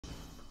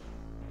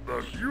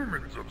The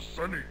humans of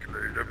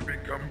Sunnyglade have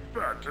become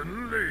fat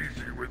and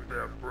lazy with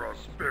their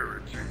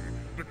prosperity.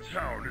 The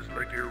town is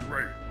like a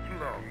ripe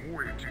plum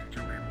waiting to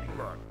be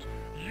plucked.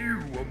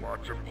 You will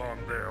march upon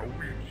their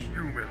weak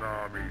human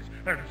armies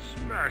and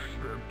smash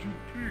them to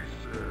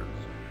pieces.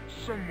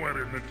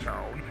 Somewhere in the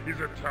town is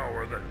a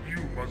tower that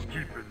you must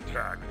keep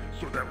intact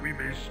so that we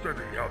may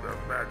study how their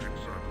magics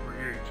are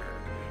created.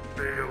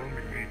 Fail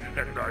me,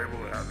 and I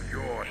will have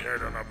your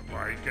head on a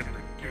pike and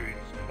the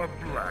gates of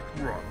Black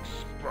Rock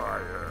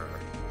Spire.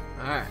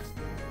 Alright.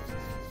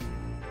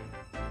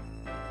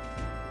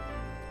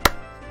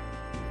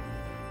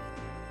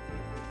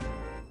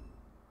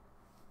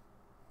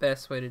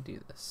 Best way to do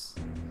this.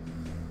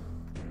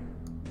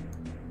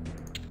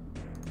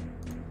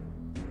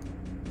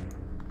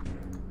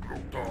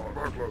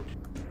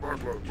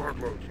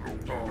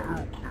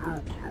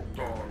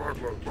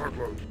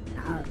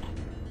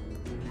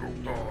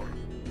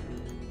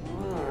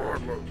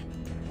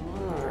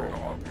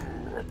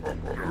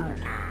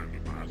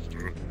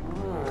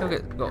 Go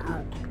get gold.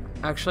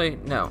 Actually,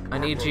 no. I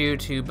need you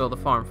to build a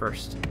farm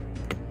first.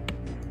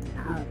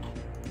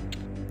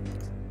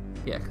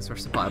 Yeah, because we're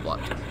supply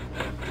blocked.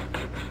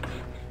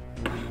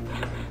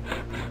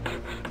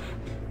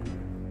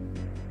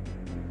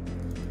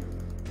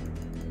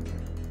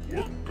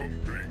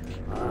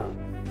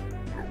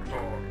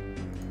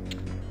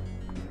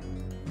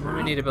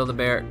 We need to build a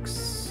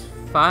barracks.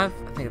 5?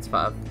 I think it's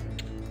 5.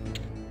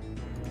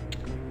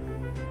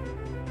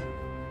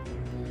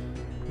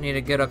 Need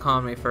a good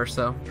economy first,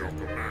 though.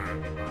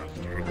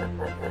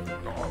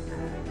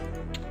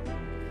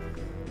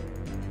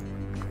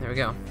 There we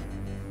go.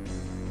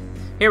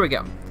 Here we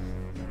go.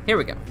 Here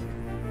we go.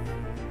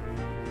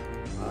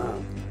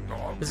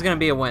 This is gonna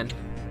be a win.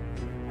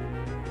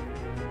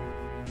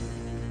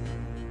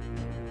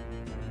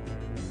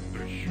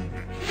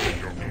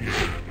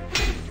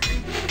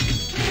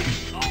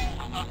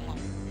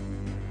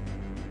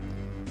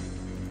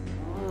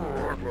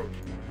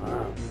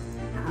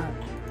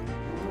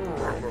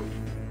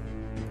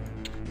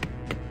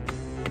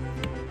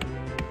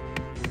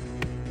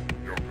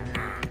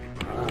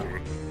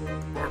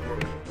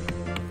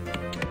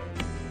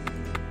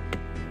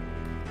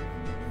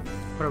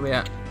 What are we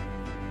at?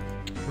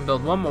 We can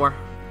build one more.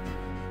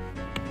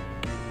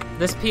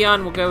 This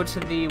peon will go to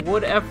the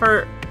wood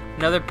effort.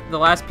 The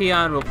last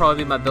peon will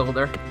probably be my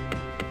builder.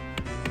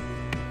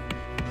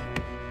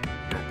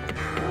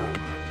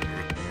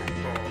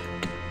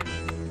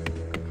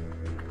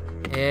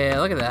 Yeah,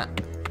 look at that.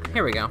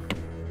 Here we go.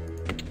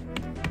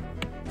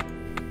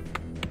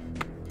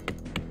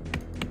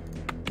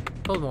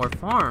 Build more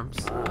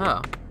farms.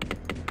 Oh.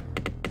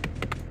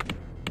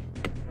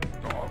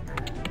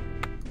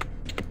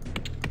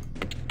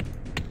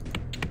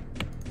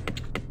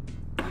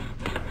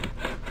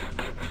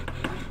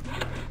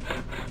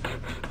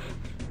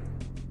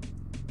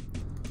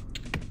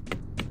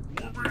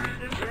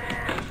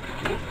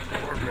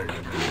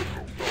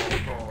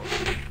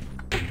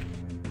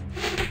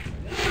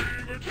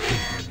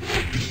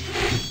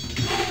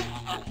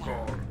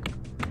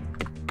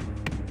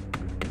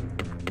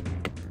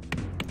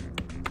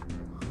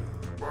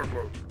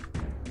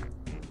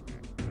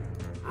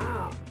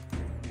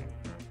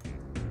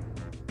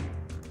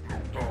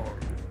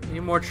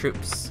 Need more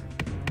troops.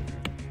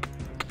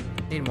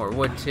 Need more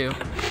wood too.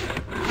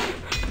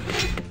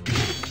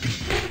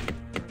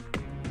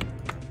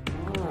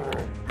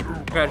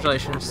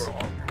 Congratulations.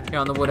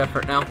 You're on the wood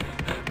effort now.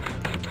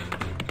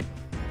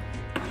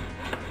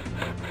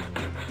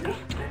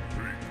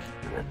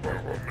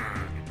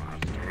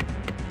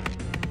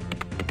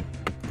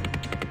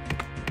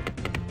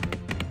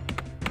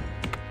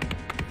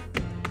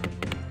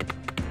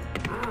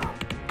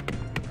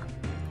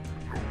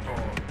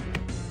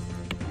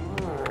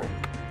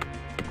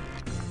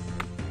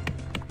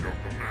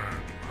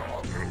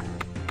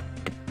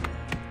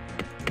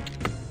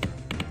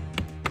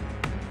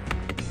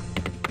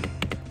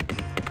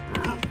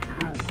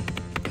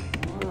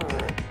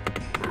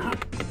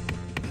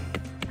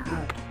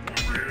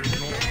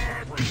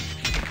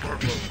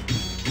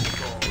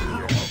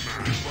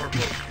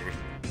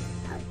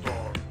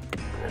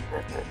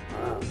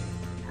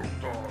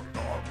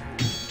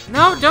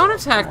 No, don't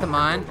attack the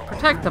mine.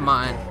 Protect the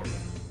mine.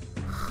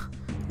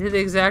 You did the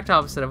exact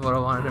opposite of what I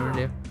wanted him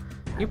to do.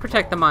 You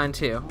protect the mine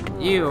too.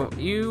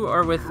 You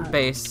are with the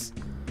base.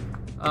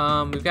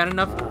 We've got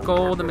enough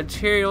gold and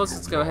materials.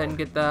 Let's go ahead and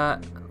get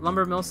that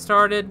lumber mill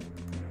started.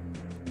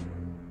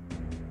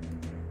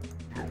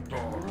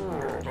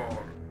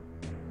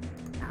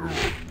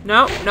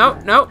 No, no,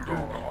 no.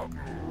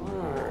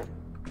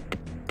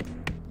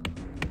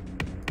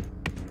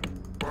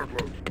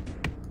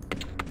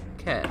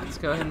 Okay, let's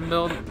go ahead and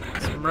build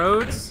some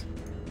roads.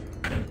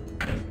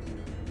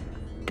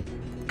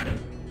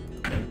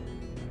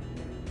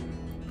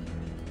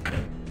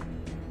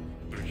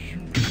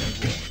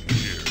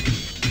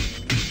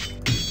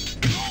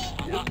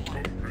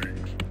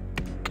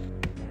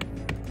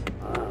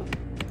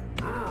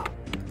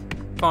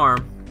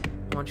 Farm.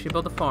 I want you to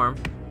build a farm.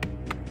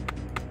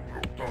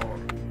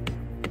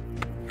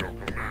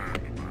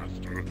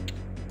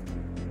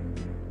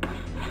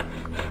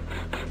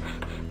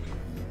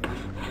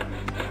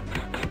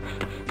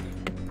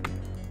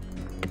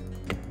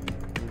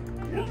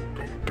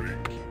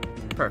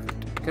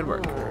 Good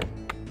work.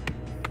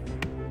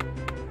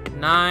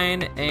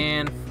 9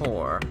 and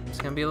 4. It's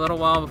gonna be a little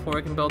while before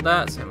we can build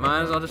that, so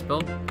might as well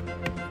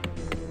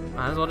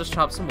just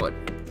chop some wood.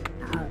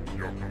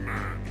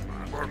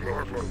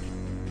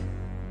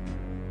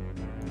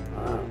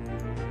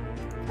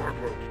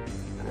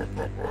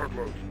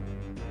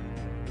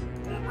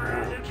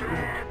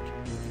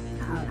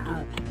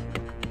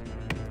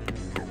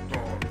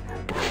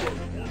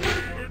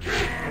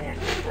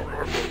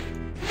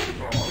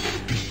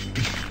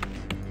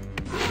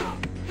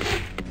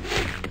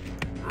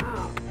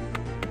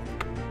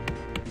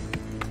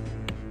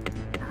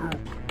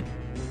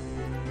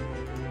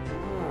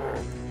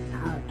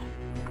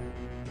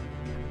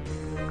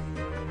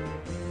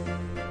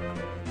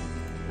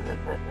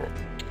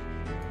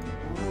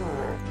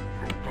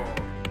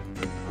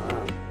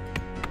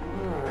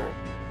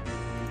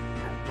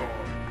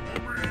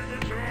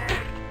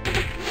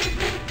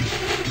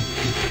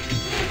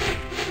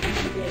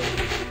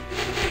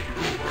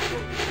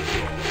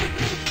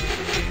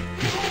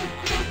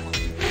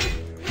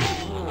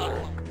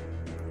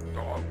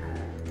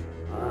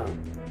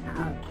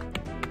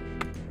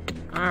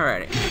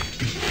 Alrighty.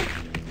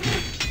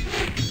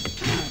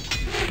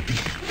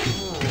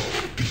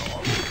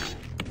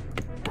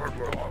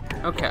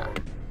 Okay.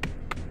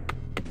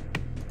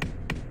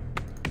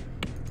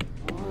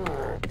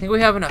 I think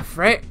we have enough,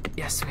 right?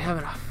 Yes, we have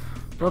enough.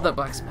 Build that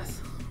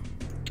blacksmith.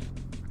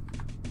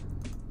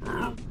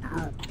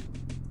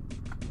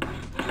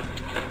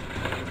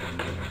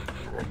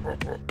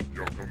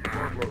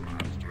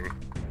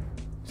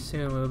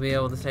 Soon we'll be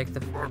able to take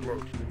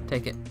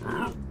it.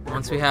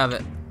 Once we have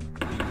it.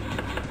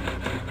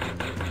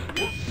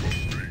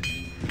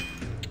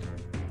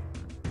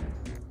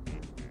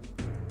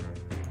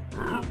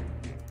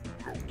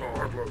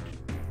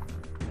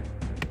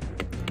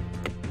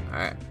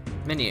 Alright.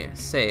 Menu.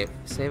 Save.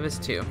 Save as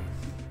 2.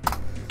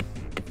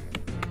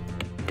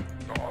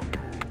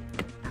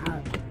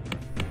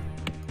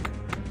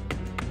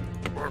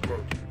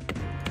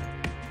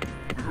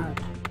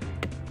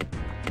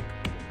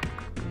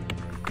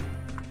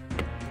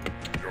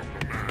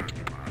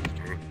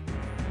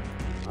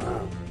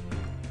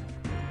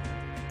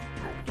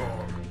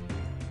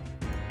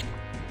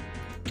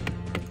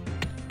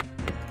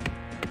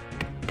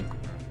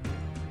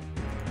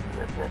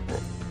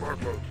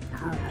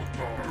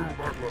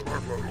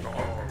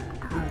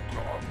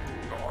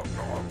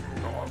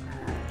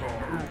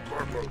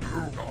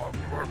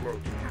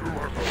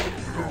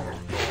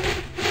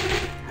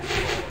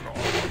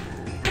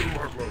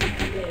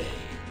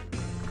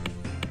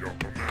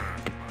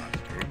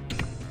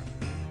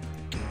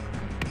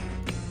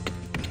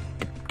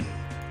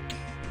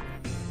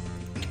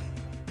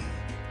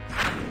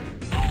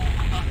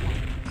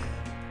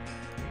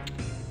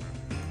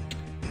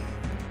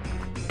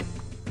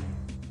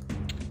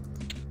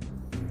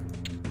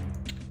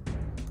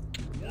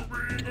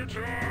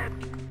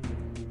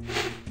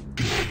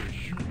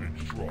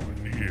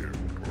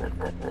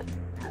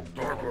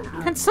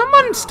 Can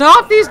someone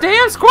stop these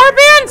damn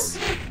scorpions?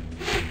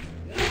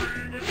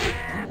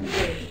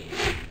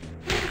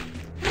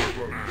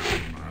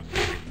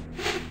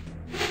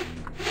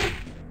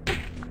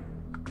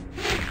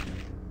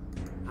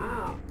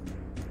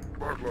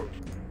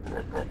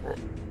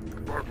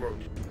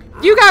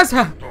 You guys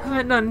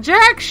haven't done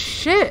jack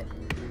shit.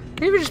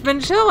 You've just been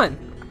chilling,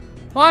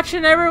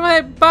 watching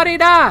everybody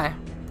die.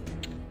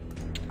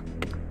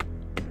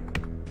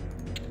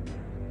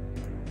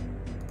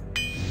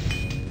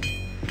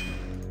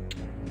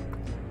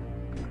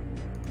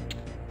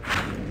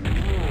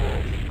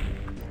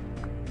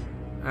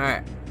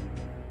 Alright.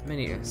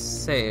 Menu.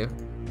 Save.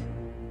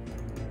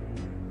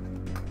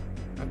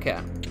 Okay.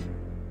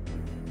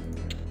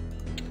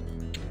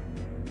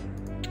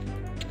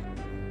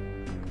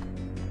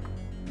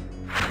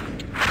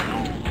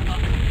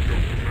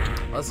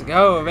 Let's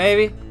go,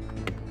 baby.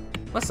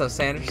 What's up,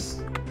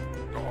 Sanders?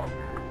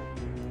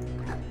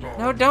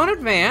 No, don't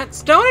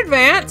advance. Don't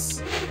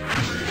advance!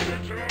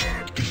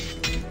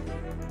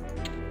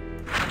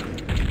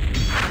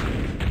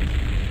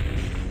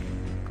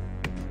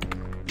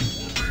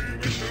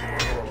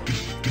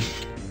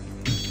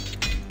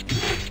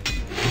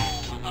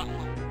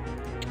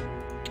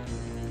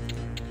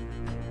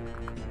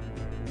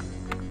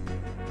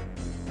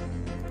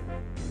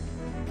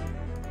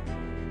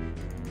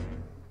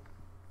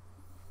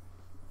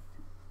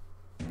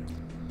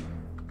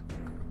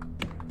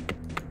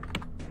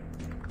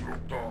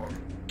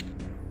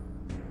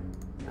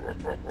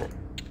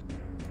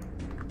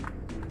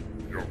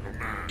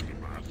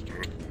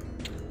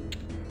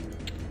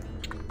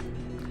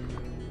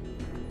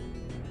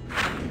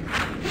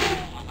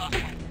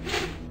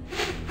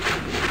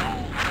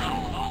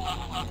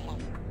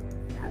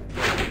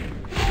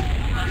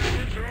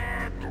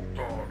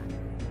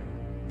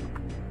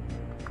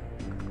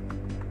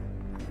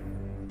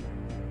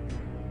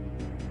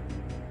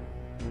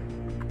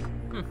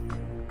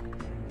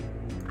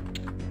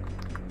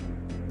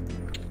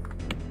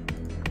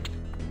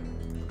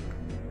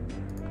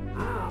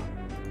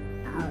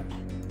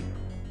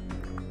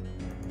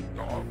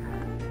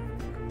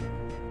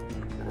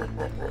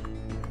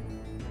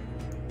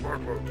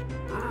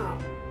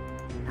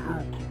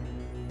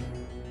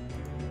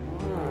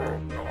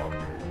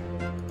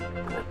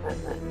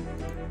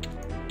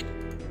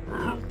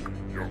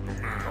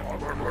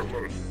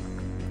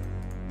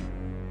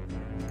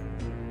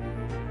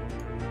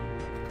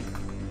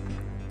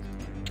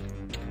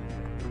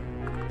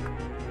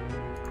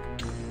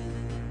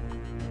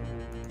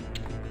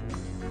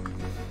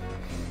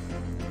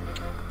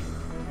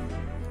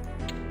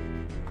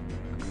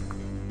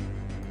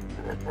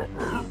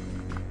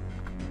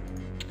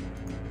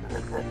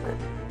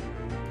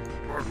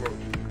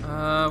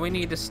 We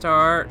need to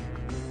start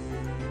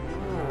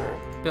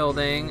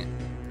building.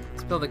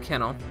 Let's build a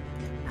kennel.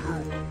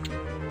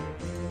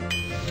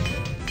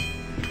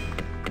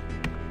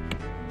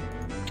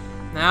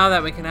 Now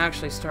that we can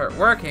actually start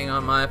working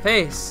on my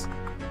face.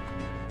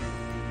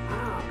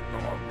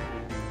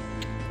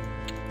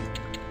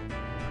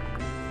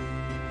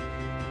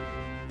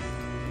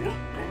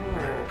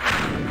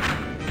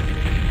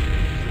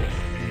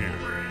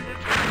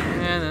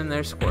 And then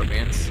there's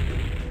scorpions.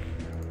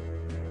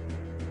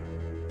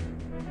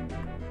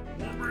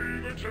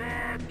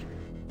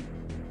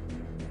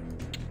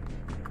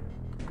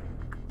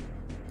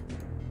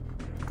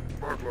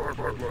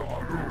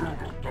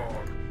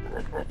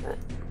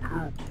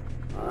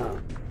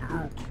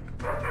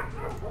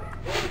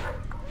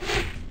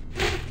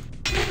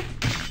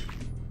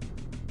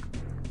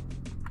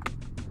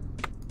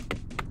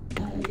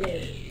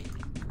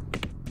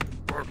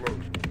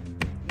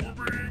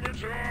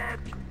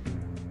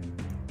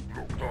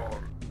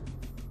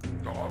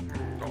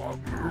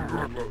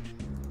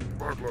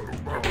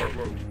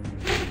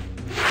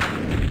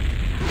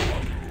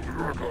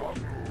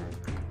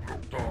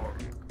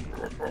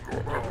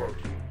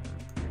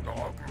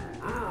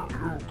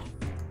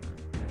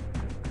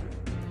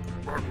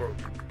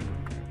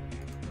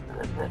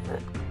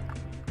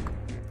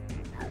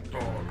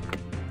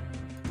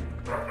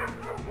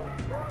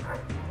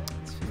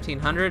 It's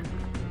 1,500.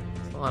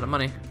 That's a lot of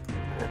money.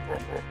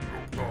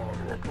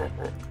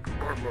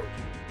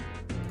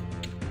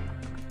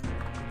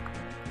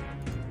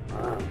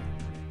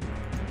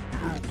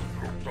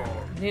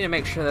 I need to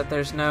make sure that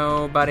there's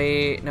no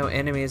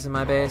enemies in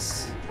my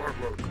base.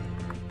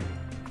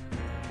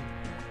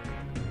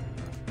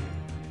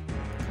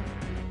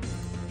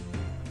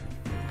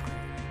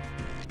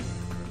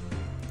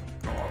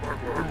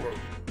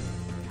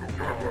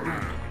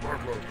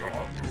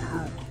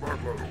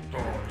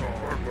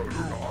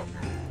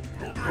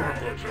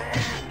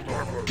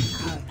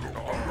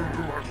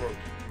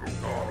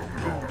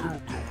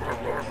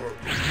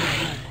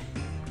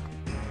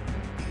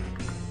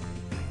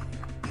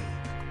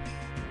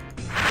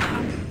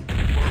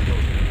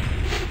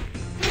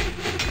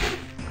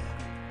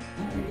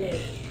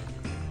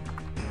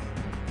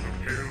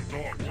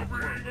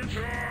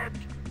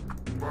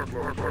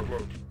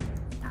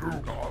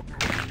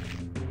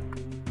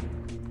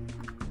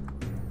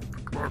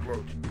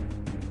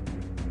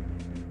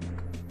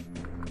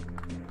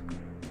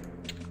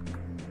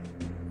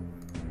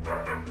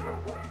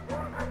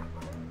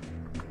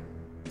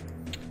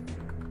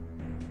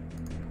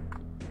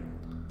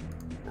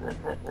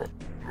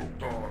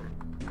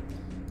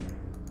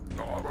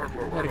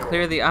 Gotta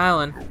clear the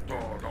island.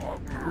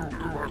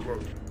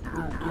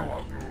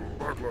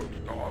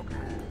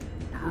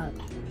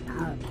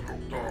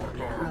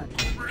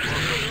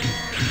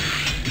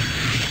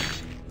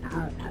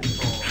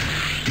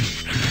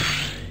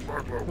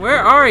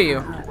 Where are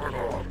you?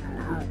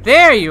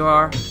 There you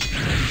are.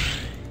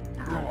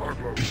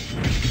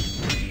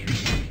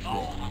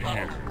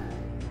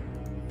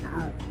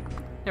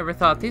 Never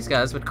thought these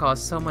guys would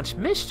cause so much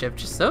mischief,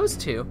 just those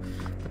two.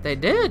 But they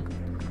did.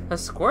 The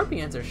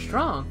scorpions are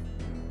strong.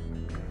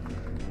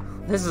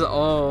 This is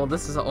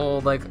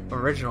old, like,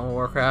 original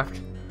Warcraft.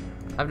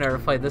 I've never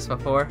played this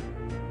before.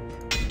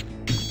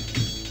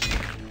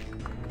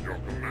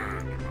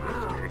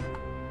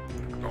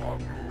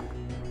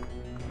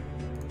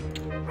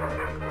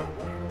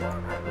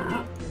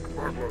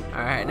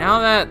 Alright, now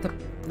that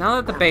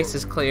the base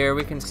is clear,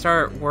 we can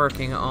start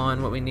working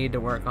on what we need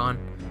to work on.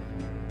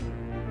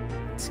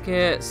 Let's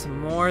get some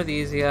more of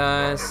these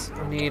guys.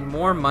 We need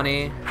more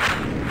money.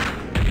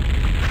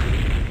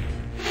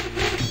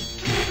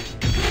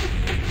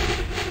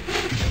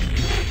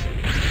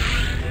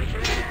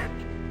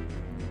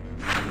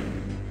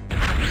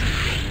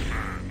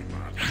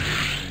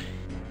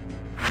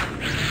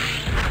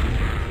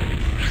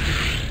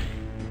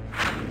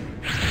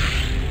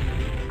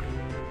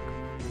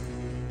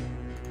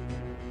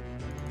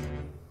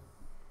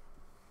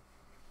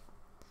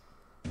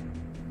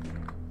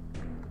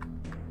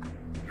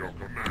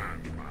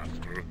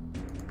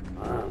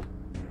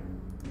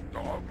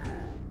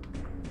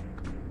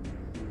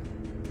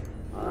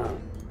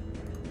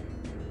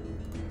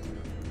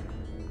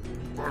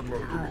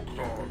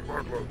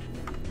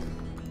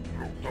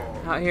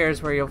 Out here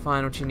is where you'll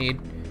find what you need.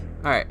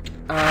 Alright,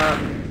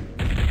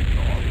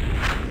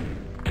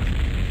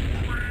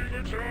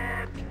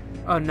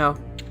 oh no.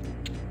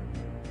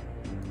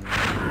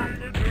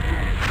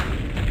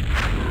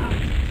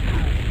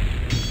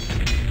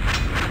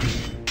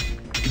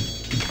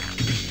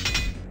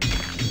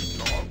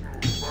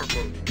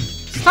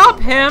 Stop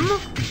him!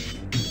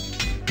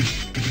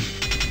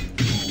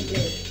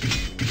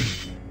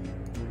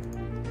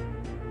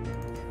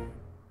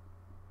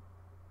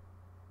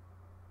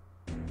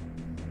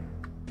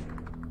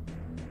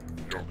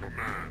 Your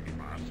command,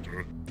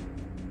 Master.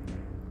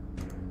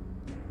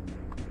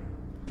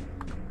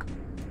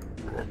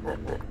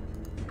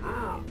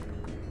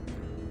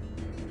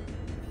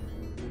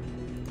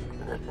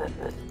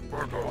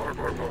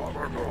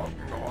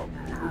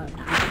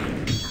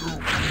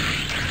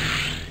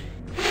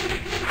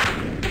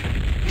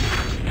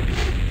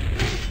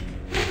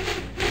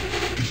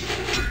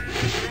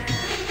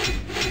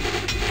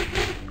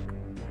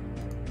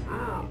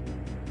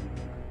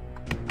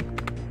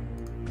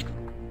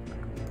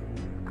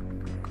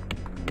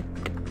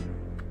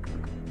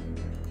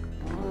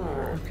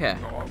 Okay.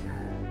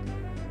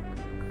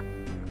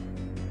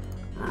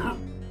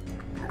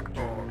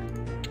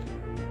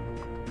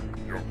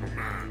 Your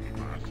command,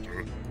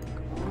 Master.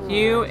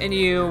 You and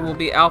you will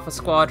be Alpha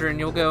Squadron.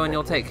 You'll go and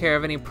you'll take care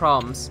of any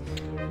problems.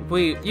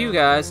 You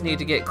guys need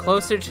to get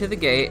closer to the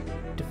gate,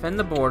 defend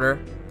the border.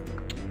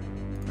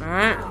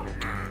 Alright?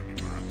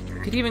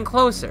 Get even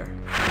closer.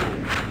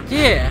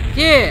 Yeah,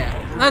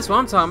 yeah! That's what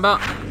I'm talking about.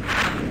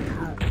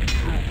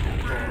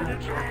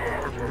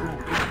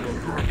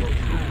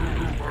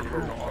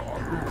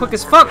 Quick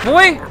as fuck,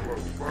 boy!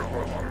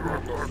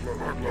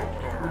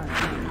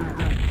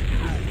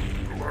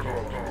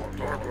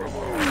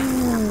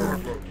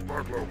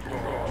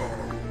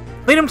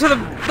 Lead him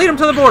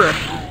to the border.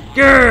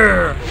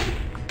 Yeah.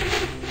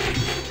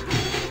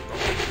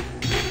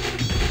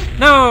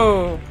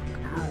 No.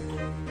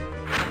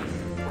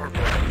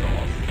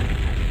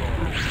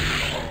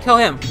 Kill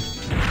him.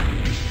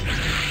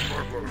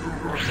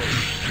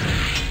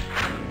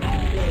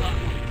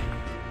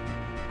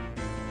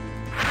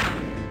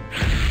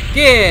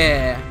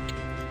 Yeah.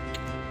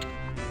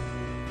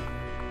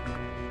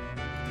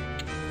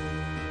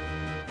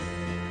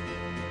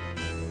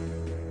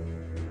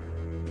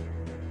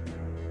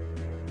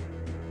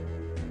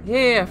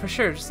 Yeah, for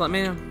sure. Just let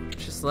me know.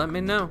 Just let me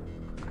know.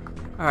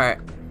 Alright.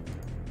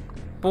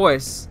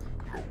 Boys,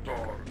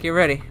 get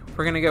ready.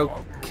 We're gonna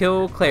go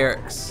kill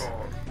clerics.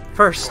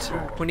 First,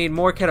 we need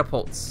more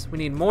catapults. We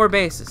need more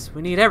bases.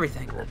 We need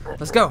everything.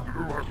 Let's go.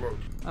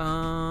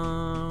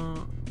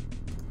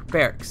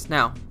 Barracks,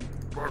 now.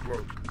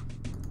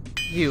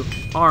 You,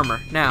 armor,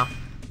 now.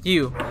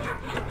 You.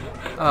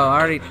 Oh, I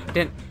already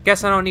didn't.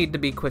 Guess I don't need to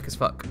be quick as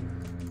fuck.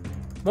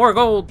 More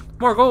gold.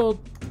 More gold.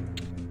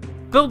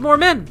 Build more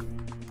men.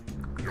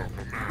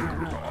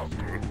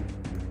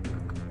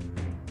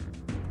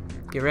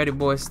 Get ready,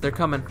 boys. They're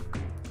coming.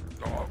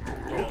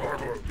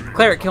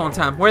 Cleric killing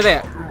time. Where are they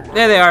at?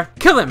 There they are.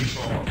 Kill them.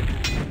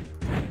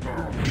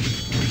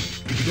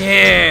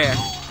 Yeah.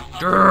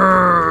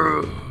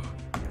 Grrr.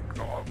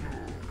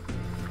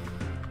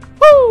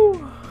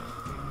 Woo.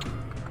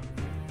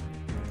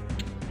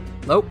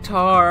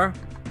 Loktar.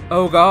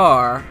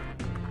 Ogar.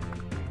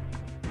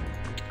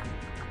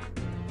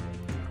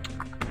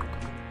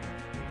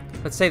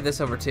 Let's save this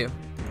over too.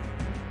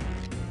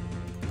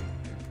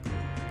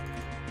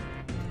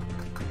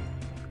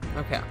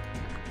 Okay.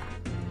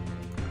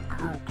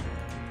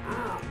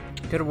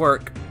 Good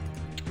work.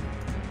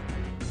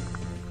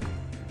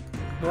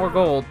 More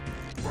gold.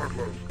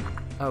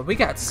 Oh, we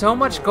got so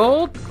much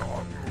gold.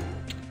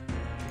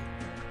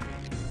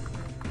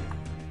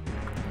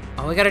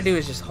 All we gotta do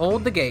is just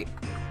hold the gate.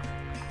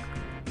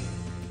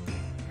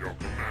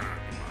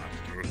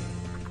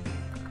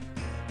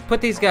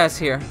 Put these guys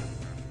here.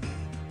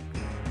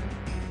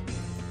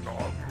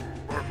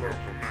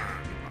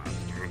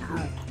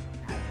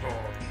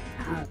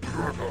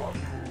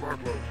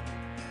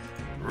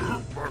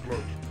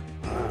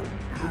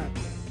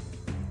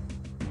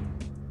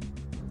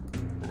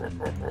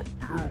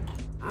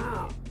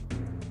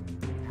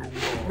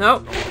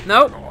 Nope,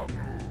 nope.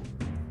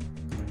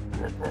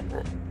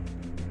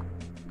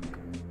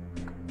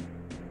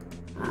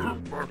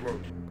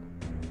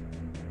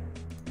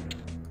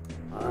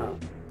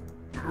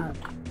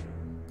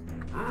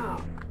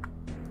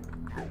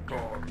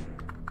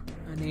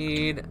 I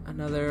need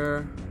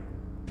another...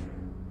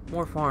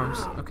 more farms.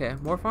 Okay,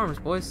 more farms,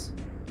 boys.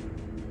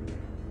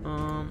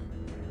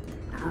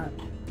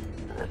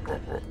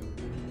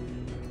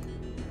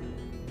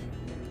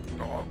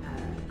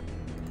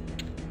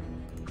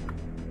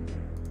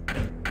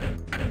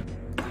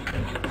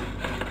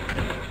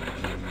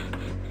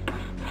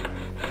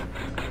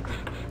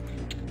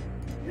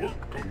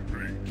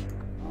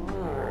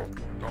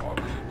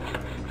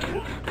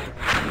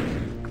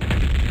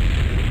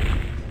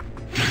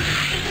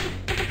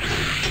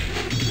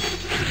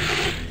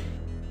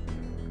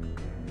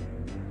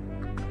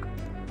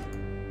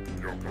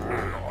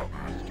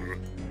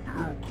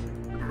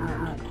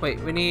 Wait,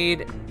 we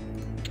need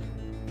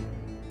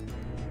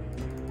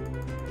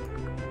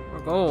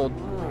more gold.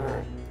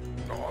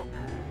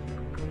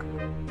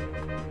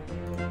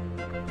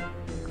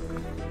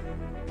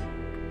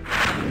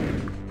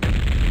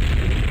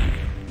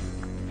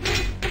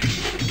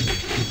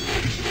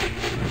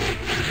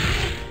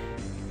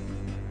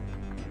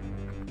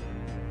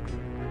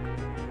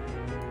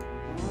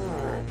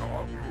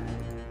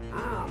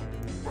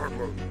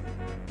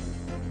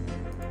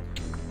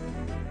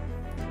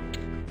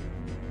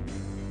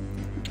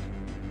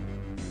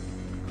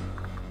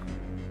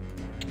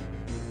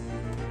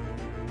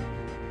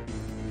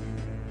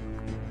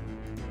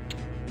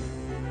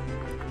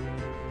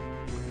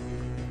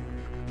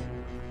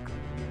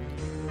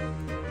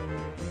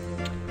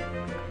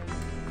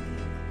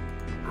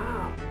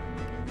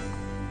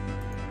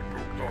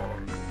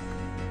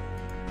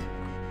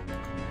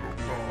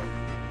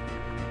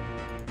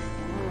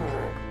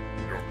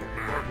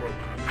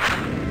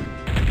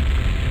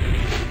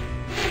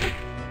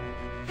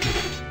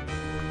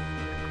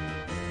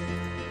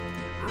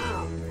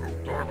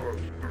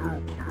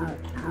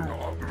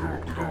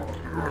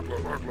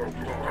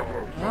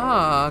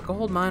 Ah,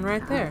 gold mine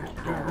right there.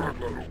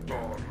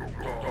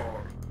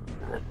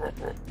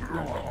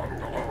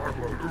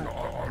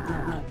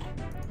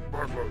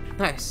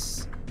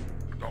 Nice.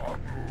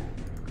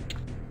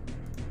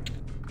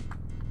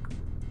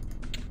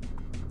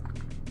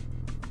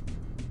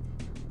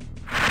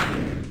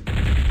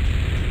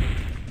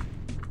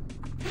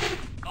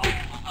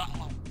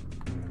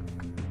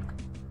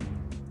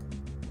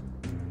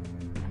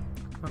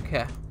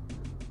 Okay.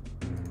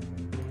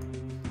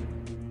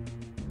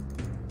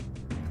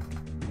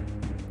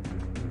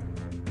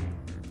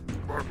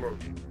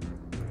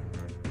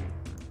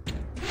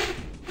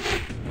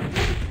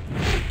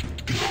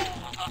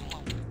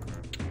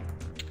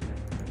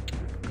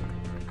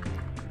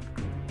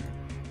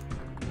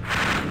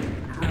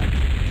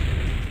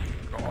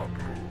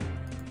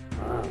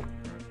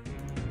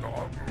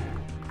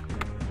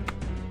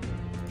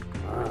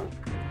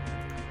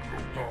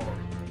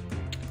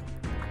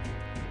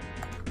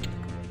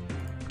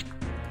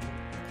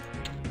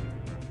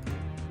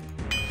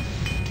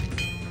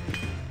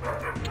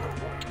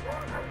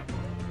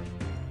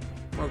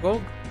 More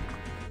gold?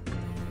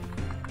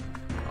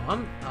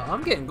 Oh,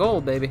 I'm getting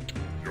gold, baby.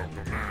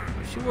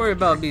 Don't you worry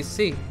about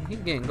BC. He's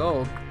getting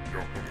gold.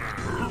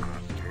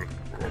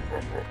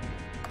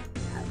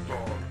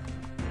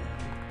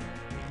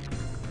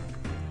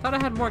 Thought I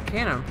had more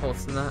cannon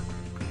pulse than that.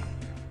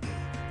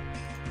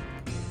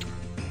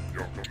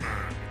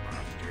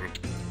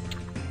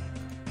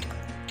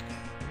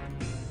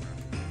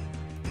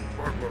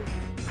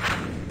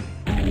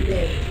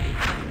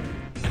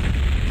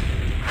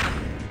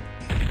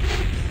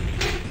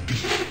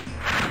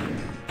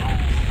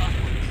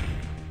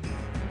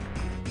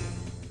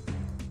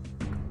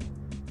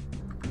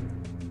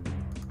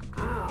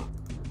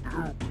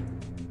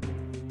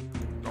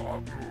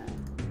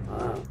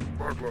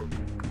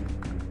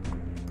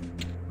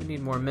 We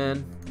need more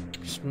men.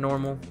 Just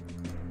normal.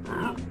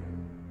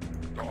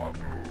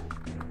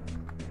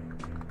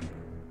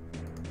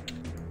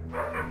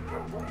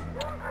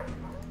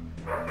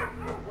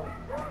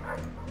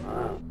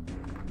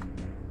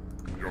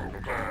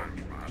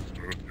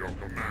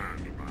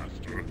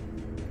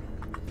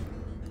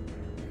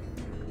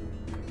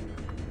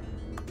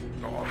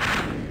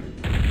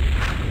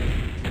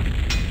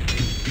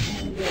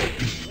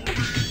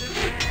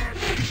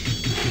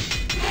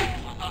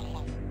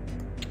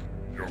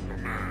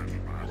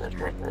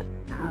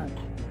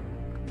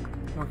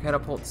 More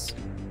catapults.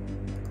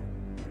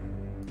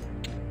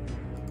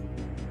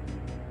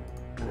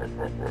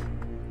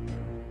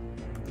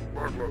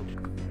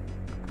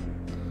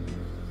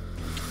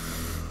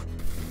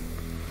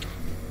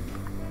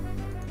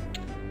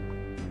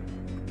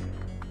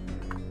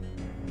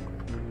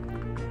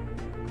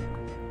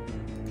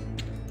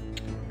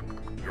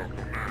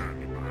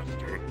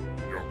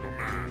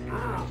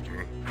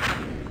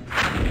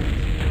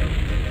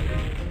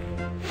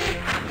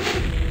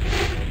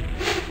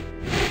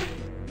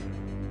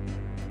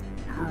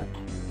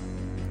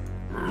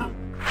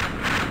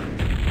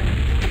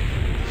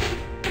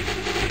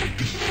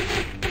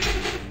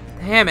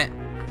 Damn it.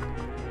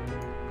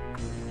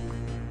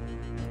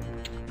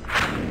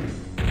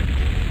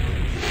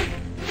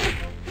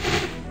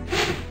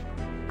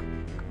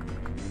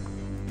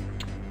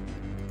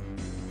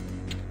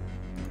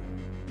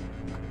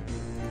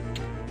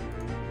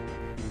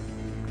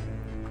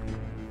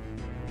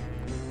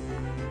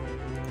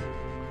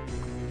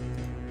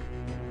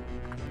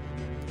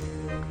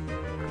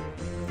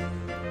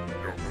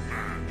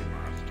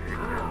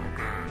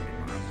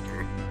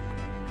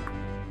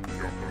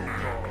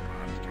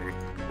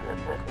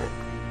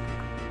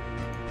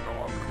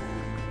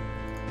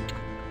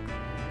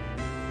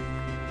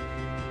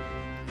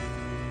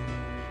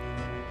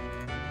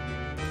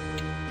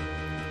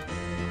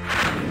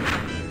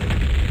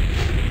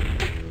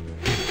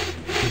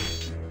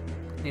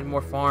 Need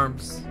more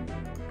farms.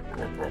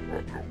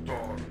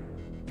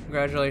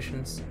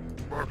 Congratulations.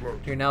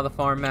 You're now the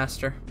farm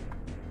master.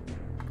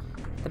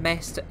 The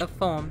master of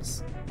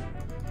farms.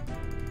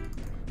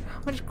 How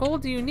much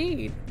gold do you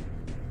need?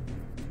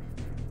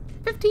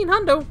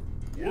 1,500.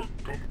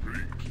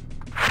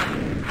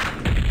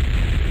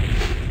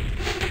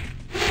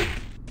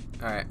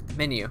 Alright,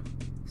 menu.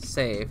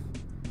 Save.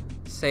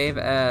 Save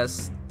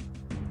as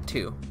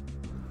 2.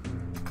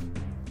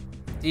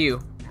 You,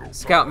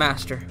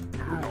 Scoutmaster.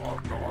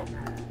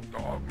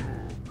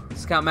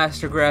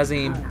 Scoutmaster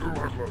Grazim.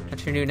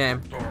 That's your new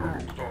name.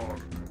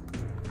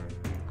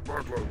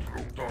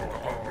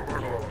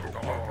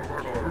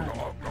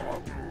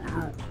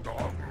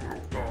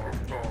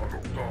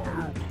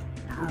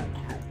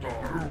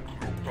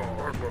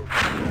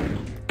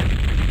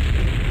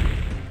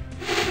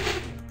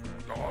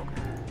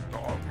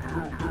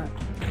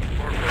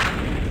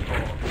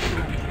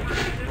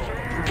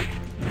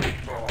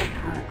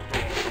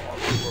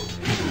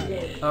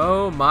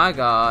 Oh my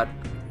god.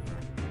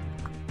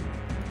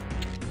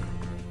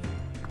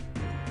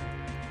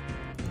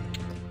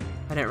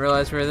 I didn't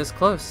realize we were this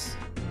close.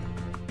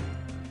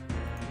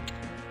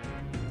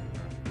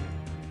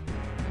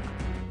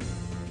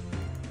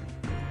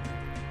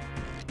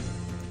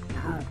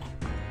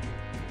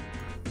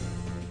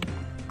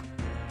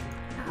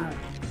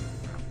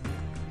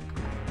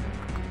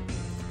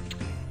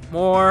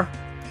 More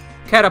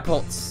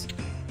catapults.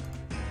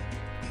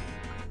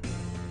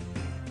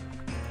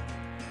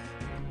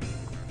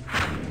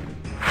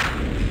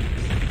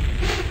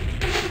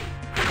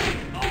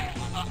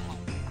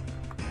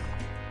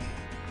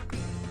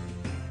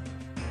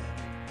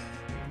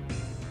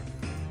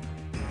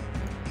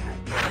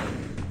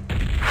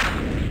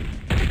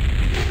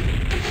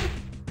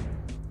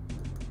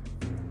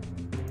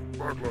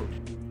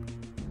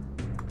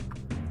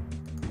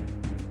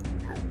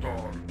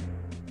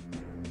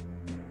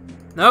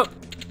 Nope.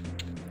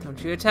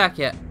 Don't you attack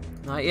yet.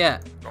 Not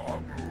yet.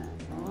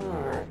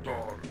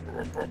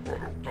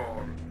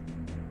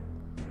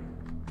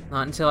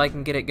 Not until I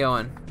can get it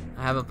going.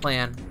 I have a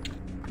plan.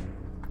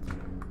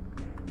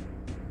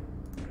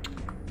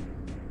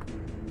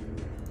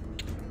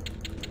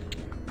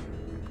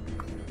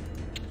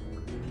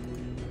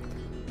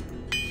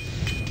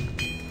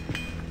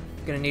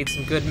 Gonna need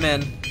some good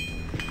men.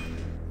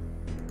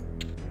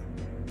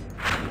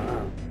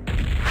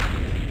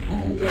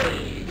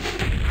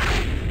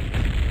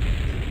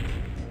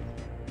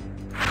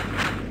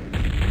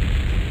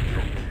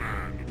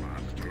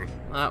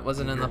 That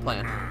wasn't in the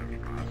plan.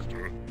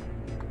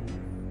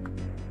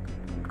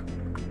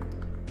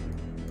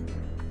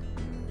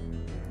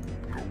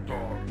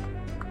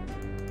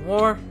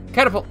 More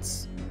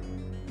catapults.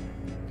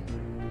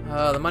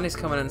 The money's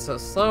coming in so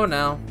slow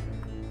now.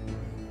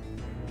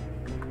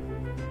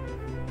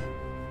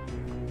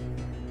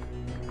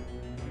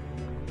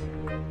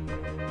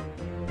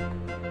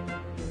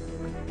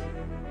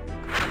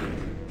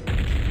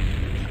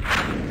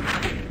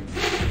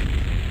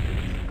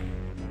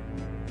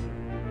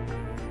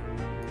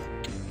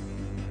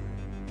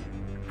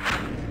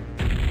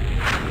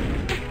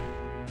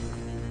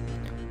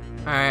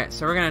 Alright,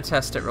 so we're gonna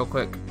test it real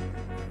quick.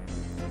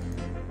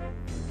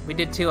 We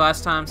did 2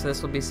 last time, so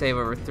this will be save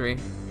over 3.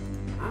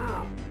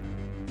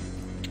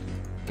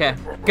 Okay,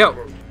 go!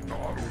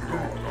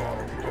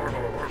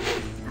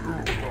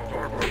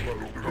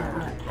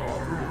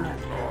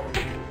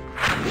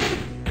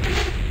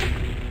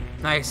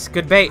 Nice,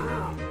 good bait.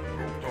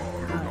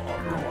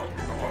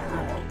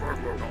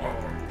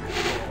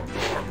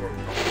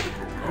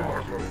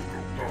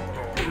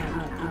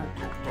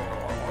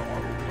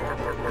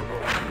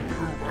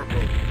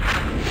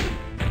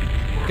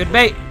 Good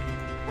bait.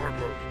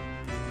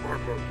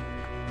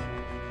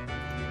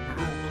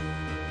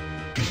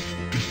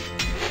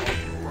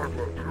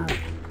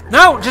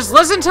 No, just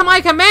listen to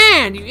my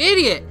command, you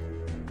idiot.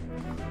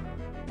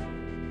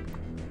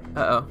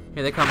 Uh-oh,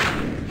 here they come.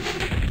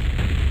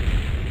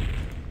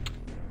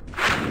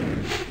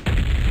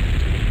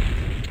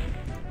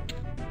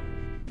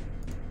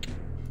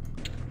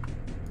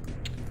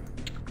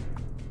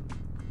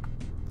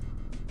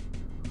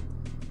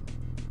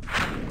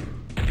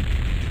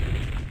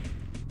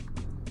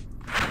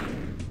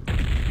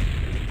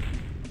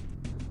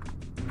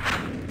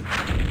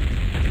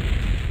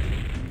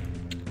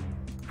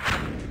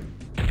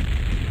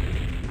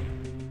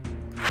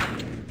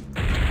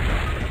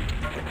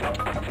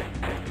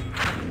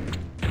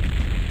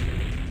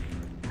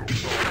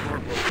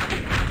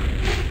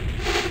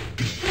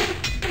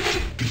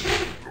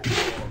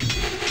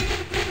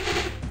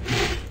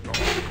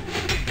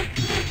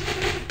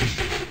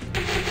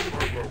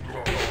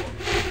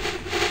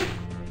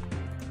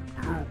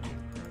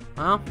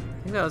 Well,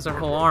 I think that was our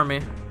whole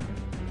army.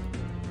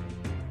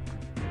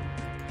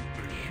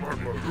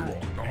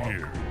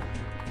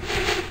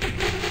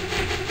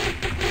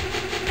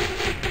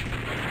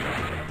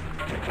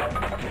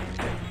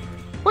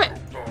 Wait,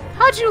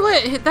 how'd you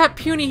let that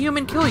puny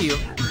human kill you?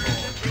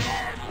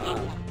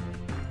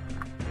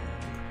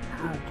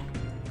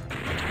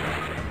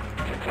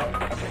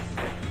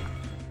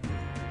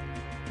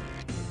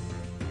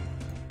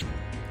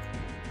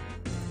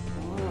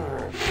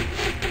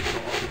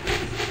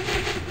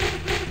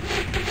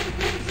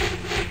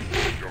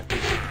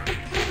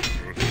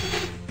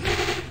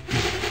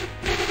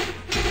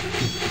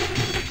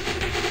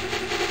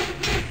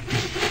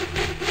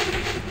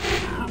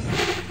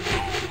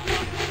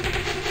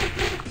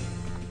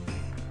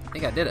 I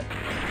think I did it.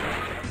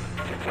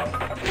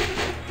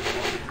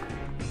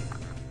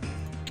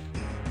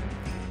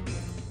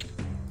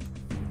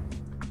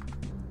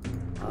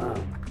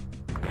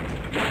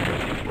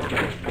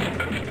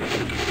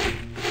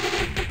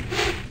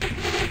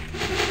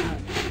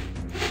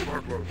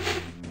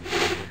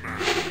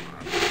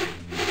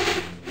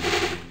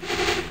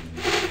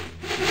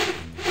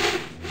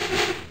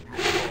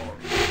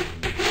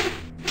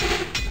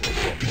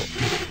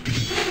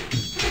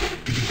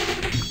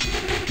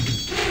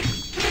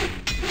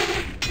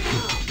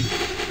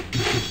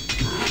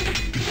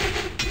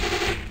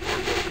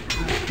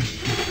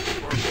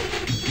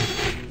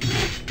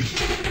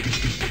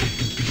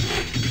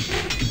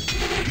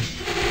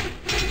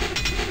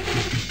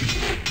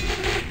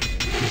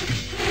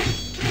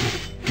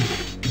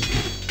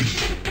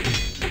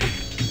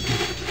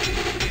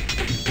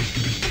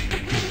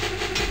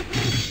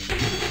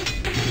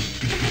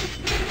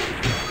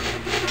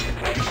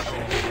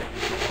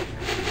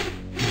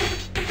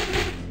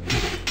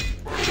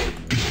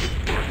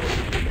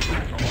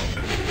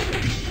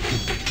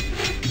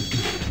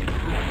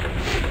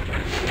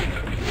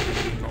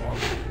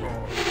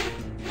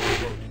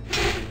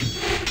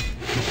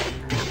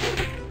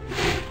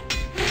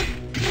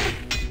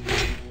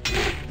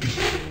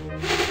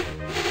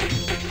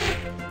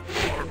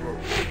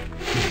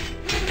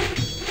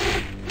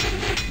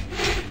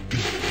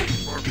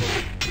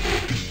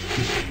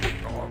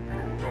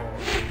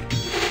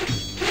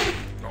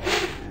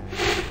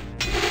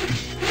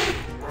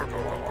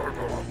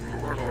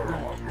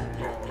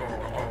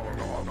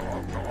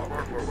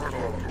 Woo!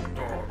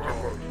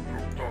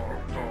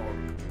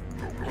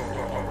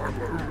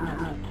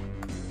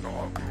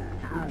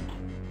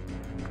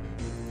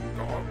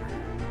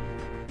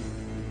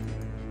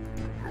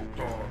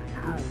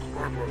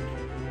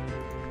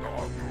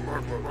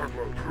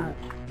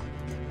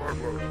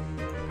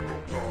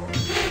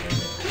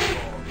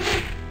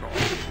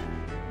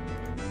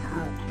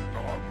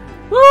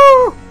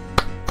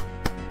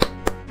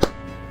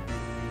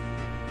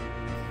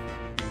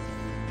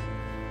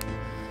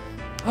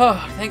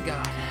 Oh, thank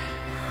God.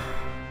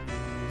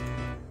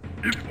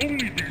 If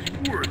only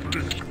these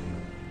worthless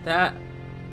That